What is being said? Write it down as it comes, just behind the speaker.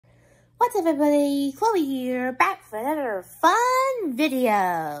What's up everybody, Chloe here, back for another fun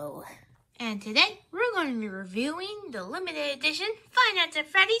video. And today, we're going to be reviewing the limited edition Five Nights at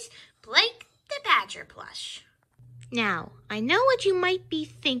Freddy's Blake the Badger plush. Now, I know what you might be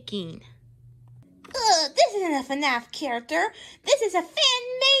thinking. This isn't a Fnaf character, this is a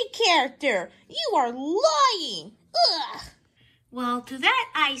fan-made character. You are lying. Ugh. Well, to that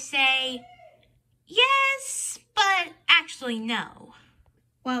I say, yes, but actually no.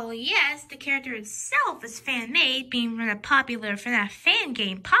 Well, yes, the character itself is fan-made, being from the popular FNAF fan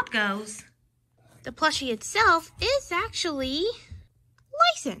game Pop Goes. The plushie itself is actually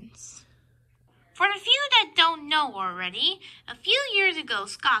licensed. For the few that don't know already, a few years ago,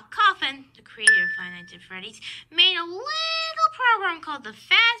 Scott Coffin, the creator of Five Nights at Freddy's, made a little program called the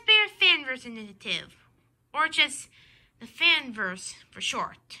Fanverse Initiative, or just the Fanverse for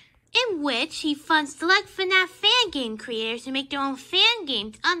short, in which he funds select FNAF fan game creators to make their own fan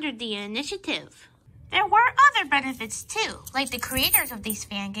games under the initiative. There were other benefits too, like the creators of these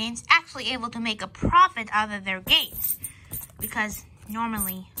fan games actually able to make a profit out of their games, because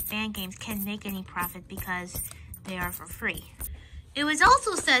normally fan games can't make any profit because they are for free. It was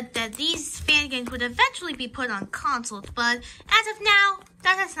also said that these fan games would eventually be put on consoles, but as of now,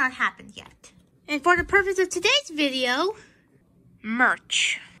 that has not happened yet. And for the purpose of today's video,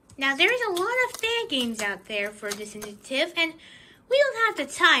 merch. Now, there is a lot of fan games out there for this initiative, and we don't have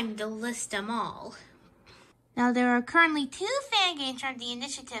the time to list them all. Now, there are currently 2 fan games from the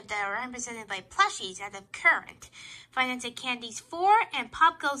initiative that are represented by plushies as of current. Five Nights at Candy's 4 and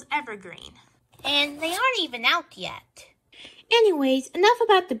Pop Goes Evergreen. And they aren't even out yet. Anyways, enough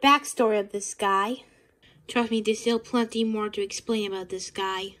about the backstory of this guy. Trust me, there's still plenty more to explain about this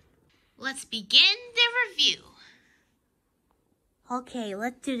guy. Let's begin the review. Okay,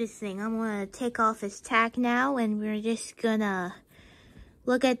 let's do this thing. I'm gonna take off his tag now, and we're just gonna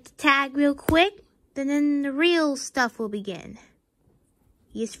look at the tag real quick, then the real stuff will begin.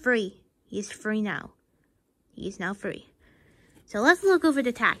 He is free. He is free now. He is now free. So let's look over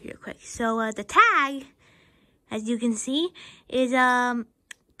the tag real quick. So the tag, as you can see, is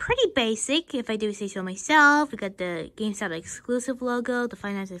pretty basic, if I do say so myself. We got the GameStop exclusive logo, the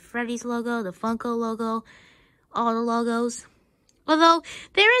Five Nights at Freddy's logo, the Funko logo, all the logos. Although,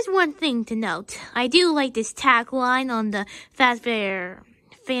 there is one thing to note. I do like this tagline on the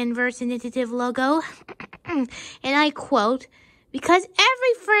Fanverse Initiative logo. And I quote, "Because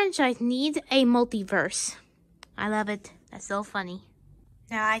every franchise needs a multiverse." I love it. That's so funny.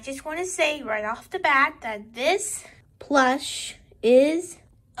 Now, I just want to say right off the bat that this plush is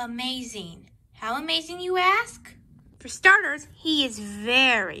amazing. How amazing, you ask? For starters, he is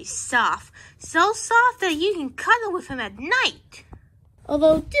very soft. So soft that you can cuddle with him at night.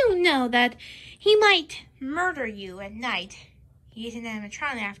 Although, do know that he might murder you at night. He is an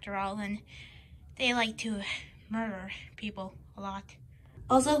animatronic after all, and they like to murder people a lot.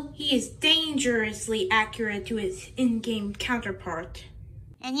 Also, he is dangerously accurate to his in-game counterpart.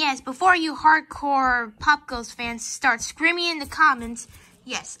 And yes, before you hardcore Pop Goes fans start screaming in the comments,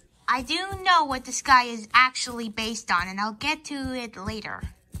 yes, I do know what this guy is actually based on, and I'll get to it later.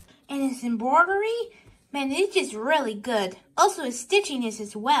 And his embroidery, man, it's just really good. Also, his stitching is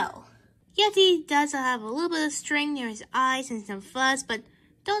as well. Yes, he does have a little bit of string near his eyes and some fuzz, but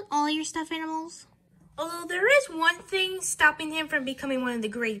don't all your stuffed animals? Although there is one thing stopping him from becoming one of the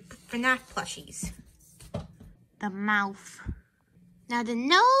great FNAF plushies. The mouth. Now, the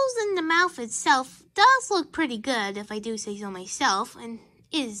nose and the mouth itself does look pretty good, if I do say so myself, and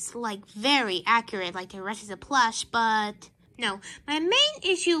is, like, very accurate like the rest of the plush, but no. My main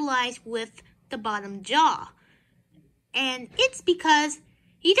issue lies with the bottom jaw. And it's because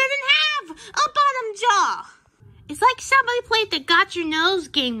he doesn't have a bottom jaw. It's like somebody played the Got Your Nose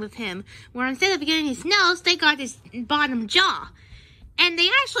game with him, where instead of getting his nose, they got his bottom jaw. And they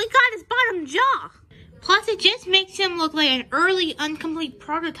actually got his bottom jaw. Plus, it just makes him look like an early, incomplete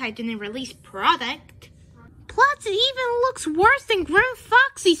prototype in a released product. Plus, it even looks worse than Grim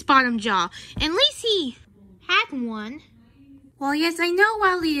Foxy's bottom jaw. At least he had one. Well, yes, I know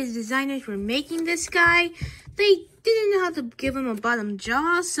while the designers were making this guy, they didn't know how to give him a bottom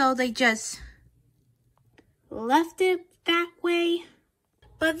jaw, so they just left it that way.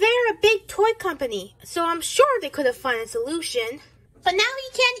 But they're a big toy company, so I'm sure they could have found a solution. But now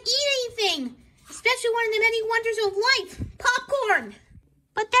he can't eat anything, especially one of the many wonders of life, popcorn.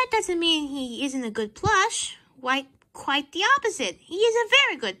 But that doesn't mean he isn't a good plush. Why, quite the opposite. He is a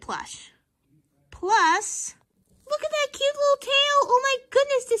very good plush. Plus, look at that cute little tail. Oh my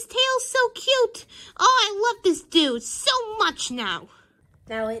goodness, this tail's so cute. Oh, I love this dude so much now.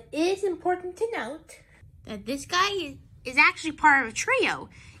 Now, it is important to note that this guy is actually part of a trio.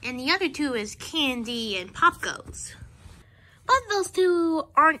 and the other two is Candy and Pop Goes. But those two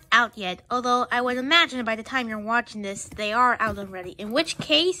aren't out yet, although I would imagine by the time you're watching this, they are out already. In which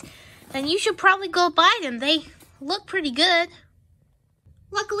case, then you should probably go buy them. They look pretty good.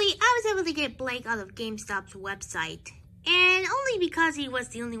 Luckily, I was able to get Blake out of GameStop's website, and only because he was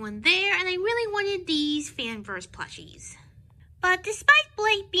the only one there, and I really wanted these Fanverse plushies. But despite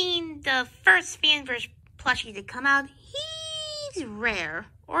Blake being the first Fanverse plushie to come out, he's rare,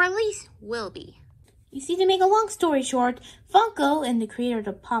 or at least will be. You see, to make a long story short, Funko and the creator of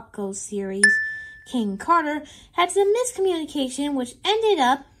the Pop Goes series, King Carter, had some miscommunication which ended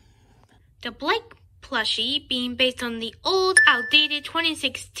up the Blake plushie being based on the old, outdated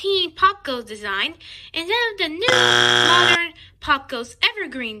 2016 Pop Goes design instead of the new, modern Pop Goes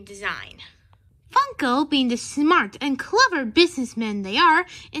evergreen design. Funko, being the smart and clever businessmen they are,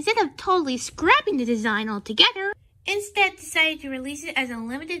 instead of totally scrapping the design altogether, instead decided to release it as a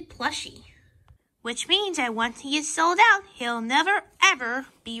limited plushie. Which means that once he is sold out, he'll never ever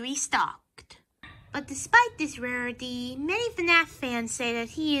be restocked. But despite this rarity, many Fnaf fans say that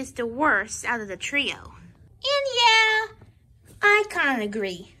he is the worst out of the trio. And yeah, I kinda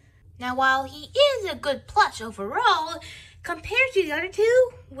agree. Now while he is a good plush overall, compared to the other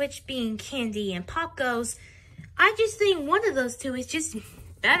two, which being Candy and Pop Goes, I just think one of those two is just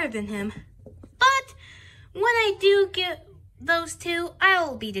better than him. But when I do get those two,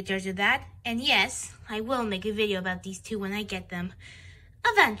 I'll be the judge of that. And yes, I will make a video about these two when I get them.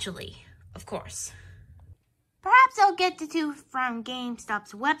 Eventually, of course. Perhaps I'll get the two from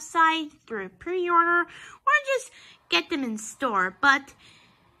GameStop's website through pre-order, or just get them in store, but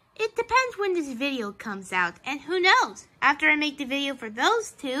it depends when this video comes out, and who knows? After I make the video for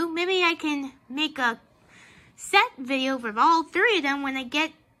those two, maybe I can make a set video for all three of them when I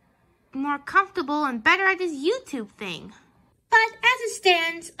get more comfortable and better at this YouTube thing. But as it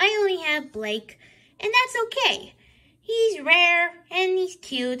stands, I only have Blake, and that's okay. He's rare, and he's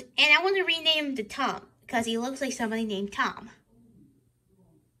cute, and I want to rename him to Tom, because he looks like somebody named Tom.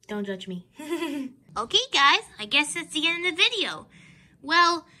 Don't judge me. Okay guys, I guess that's the end of the video.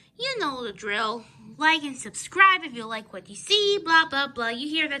 Well, you know the drill. Like and subscribe if you like what you see, blah blah blah. You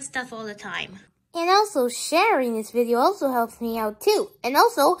hear that stuff all the time. And also, sharing this video also helps me out too. And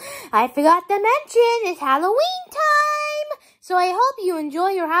also, I forgot to mention, it's Halloween time! So I hope you enjoy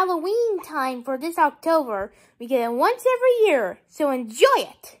your Halloween time for this October. We get it once every year, so enjoy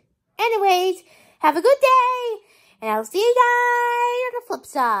it! Anyways, have a good day, and I'll see you guys on the flip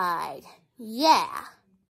side. Yeah.